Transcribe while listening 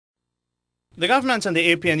The government and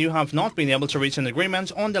the APNU have not been able to reach an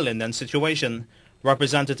agreement on the Linden situation.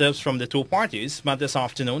 Representatives from the two parties met this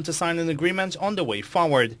afternoon to sign an agreement on the way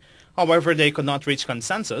forward. However, they could not reach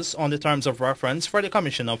consensus on the terms of reference for the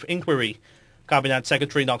Commission of Inquiry. Cabinet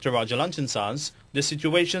Secretary Dr. Roger Luncheon says the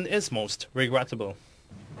situation is most regrettable.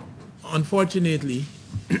 Unfortunately,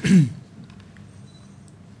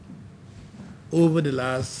 over the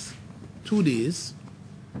last 2 days,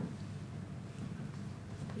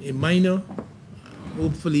 a minor,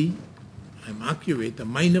 hopefully I'm accurate, a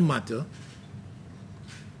minor matter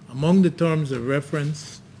among the terms of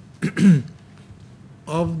reference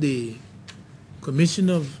of the Commission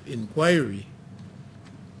of Inquiry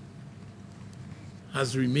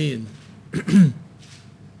has remained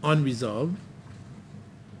unresolved,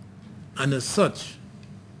 and as such,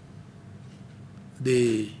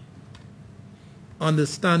 the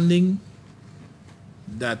understanding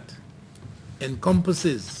that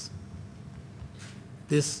encompasses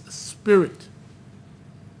this spirit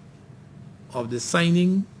of the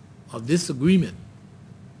signing of this agreement,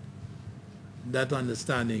 that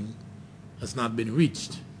understanding has not been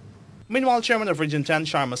reached. Meanwhile, Chairman of Region 10,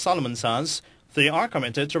 Sharma Solomon, says they are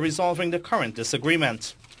committed to resolving the current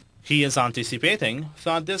disagreement. He is anticipating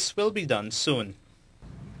that this will be done soon.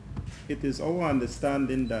 It is our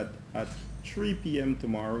understanding that at 3 p.m.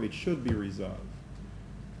 tomorrow it should be resolved.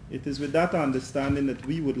 It is with that understanding that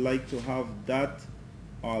we would like to have that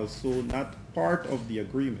also not part of the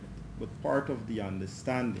agreement, but part of the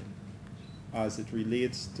understanding as it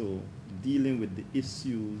relates to dealing with the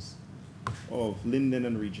issues of Linden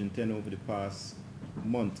and Region 10 over the past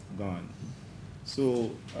month gone.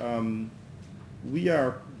 So we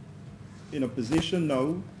are in a position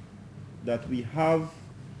now that we have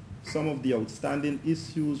some of the outstanding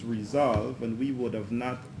issues resolved, and we would have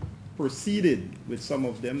not proceeded with some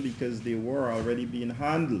of them because they were already being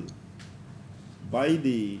handled by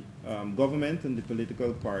the government and the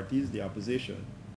political parties, the opposition.